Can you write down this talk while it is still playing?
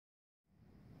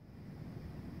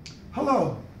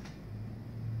Hello.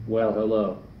 Well,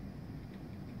 hello.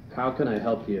 How can I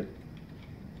help you?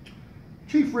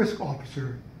 Chief Risk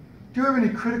Officer, do you have any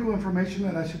critical information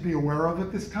that I should be aware of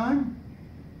at this time?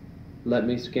 Let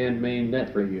me scan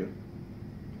mainnet for you.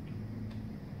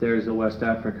 There's a West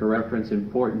Africa reference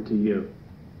important to you.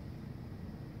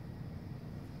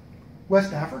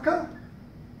 West Africa?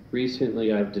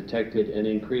 Recently, I've detected an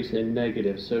increase in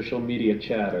negative social media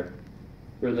chatter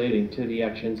relating to the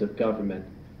actions of government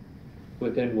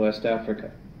within West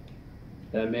Africa.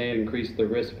 That may increase the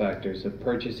risk factors of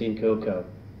purchasing cocoa.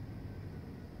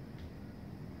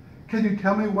 Can you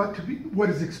tell me what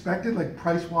is expected, like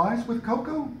price-wise, with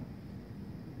cocoa?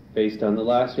 Based on the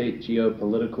last 8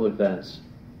 geopolitical events,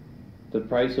 the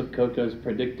price of cocoa is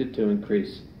predicted to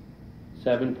increase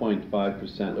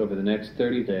 7.5% over the next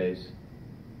 30 days.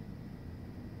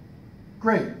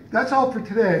 Great. That's all for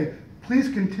today. Please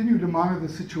continue to monitor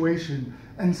the situation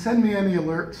and send me any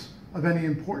alerts of any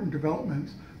important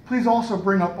developments. Please also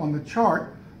bring up on the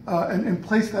chart and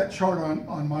place that chart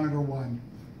on Monitor 1.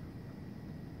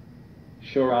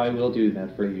 Sure, I will do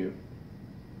that for you.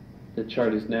 The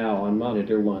chart is now on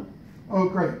Monitor 1. Oh,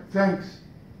 great. Thanks.